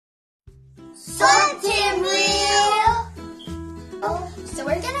Something real. Oh, so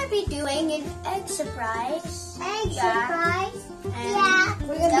we're gonna be doing an egg surprise. Egg surprise? Yeah.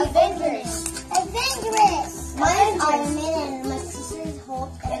 We're gonna be Avengers. Avengers. Mine's Iron Man and my sister's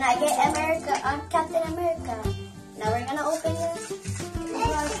Hulk. And I get America. I'm Captain America. Now we're gonna open this.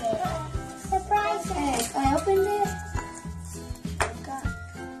 Surprise egg. I opened it.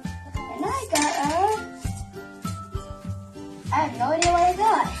 And I have no idea what I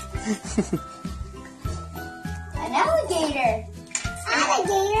got. An alligator.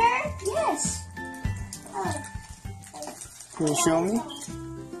 Alligator? Yes. Oh. Can you show me?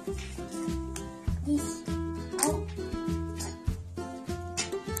 These. Oh.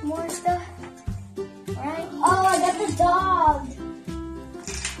 More stuff. Right. Oh, I got the dog.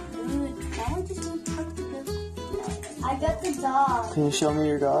 Dude, now I just want to talk to the. I got the dog. Can you show me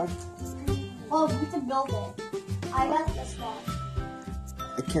your dog? Oh, we can build it. I got this dog.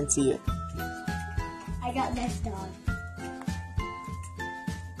 I can't see it. I got this dog.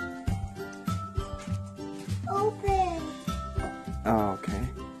 Open. Oh, okay.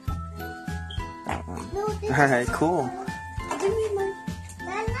 That one. No, this Alright, cool. Give me my.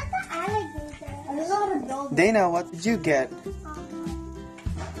 That's not the alligator. I don't know how to build it. Dana, what did you get?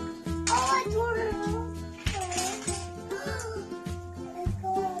 Oh, I told her.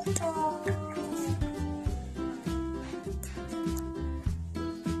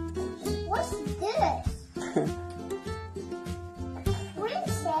 What's this?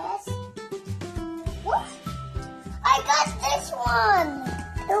 Princess? What? I got this one!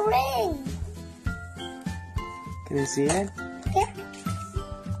 The ring! Can you see it? Yeah.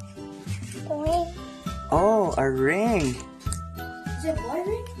 The ring. Oh, a ring. Is it a boy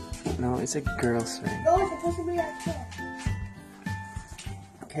ring? No, it's a girl's ring. No, it's supposed to be right here.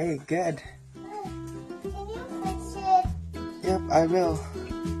 Okay, good. Can you fix it? Yep, I will.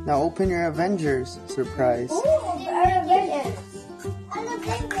 Now open your Avengers surprise. Ooh, our Avengers.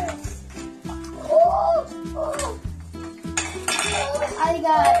 Avengers. I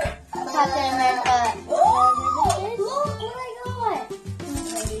got Captain America. Look what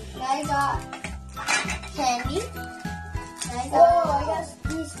I got. I got candy. I got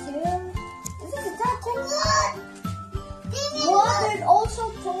these two. This is a top 10. What? There's also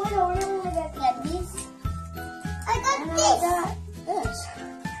toy. I really want to get candies. I got And this. I got this.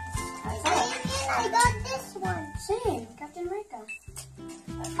 I got this one. Same, Captain America.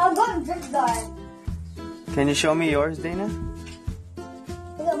 I got this guy. Can you show me yours, Dana?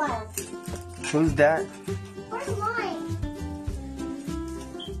 Look at mine. Who's that? Where's mine?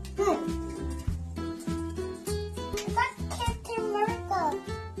 I got Captain America.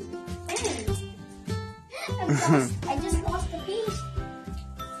 I just lost a piece.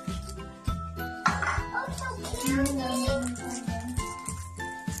 Oh, so cute.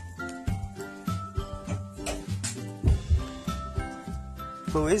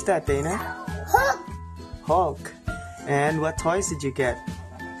 Who is that, Dana? Hook. Hulk. And what toys did you get?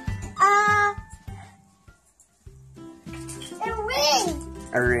 A ring.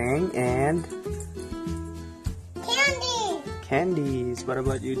 A ring and Candy. candies. What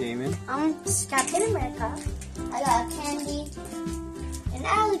about you, Damon? Captain America. I got a candy, an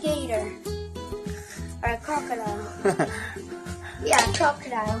alligator, or a crocodile. Yeah,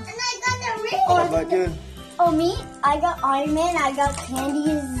 crocodile. And I got a ring. What about you? Oh, me? I got Iron Man, I got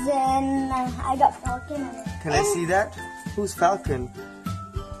candies, and I got Falcon. Can I see that? Who's Falcon?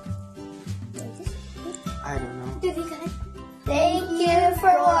 I don't know. Thank you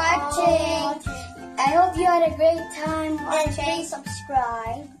for watching. I hope you had a great time watching. Please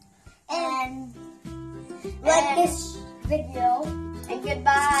subscribe and like this video. And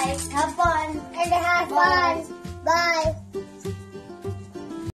goodbye. Have fun. And have fun. Bye.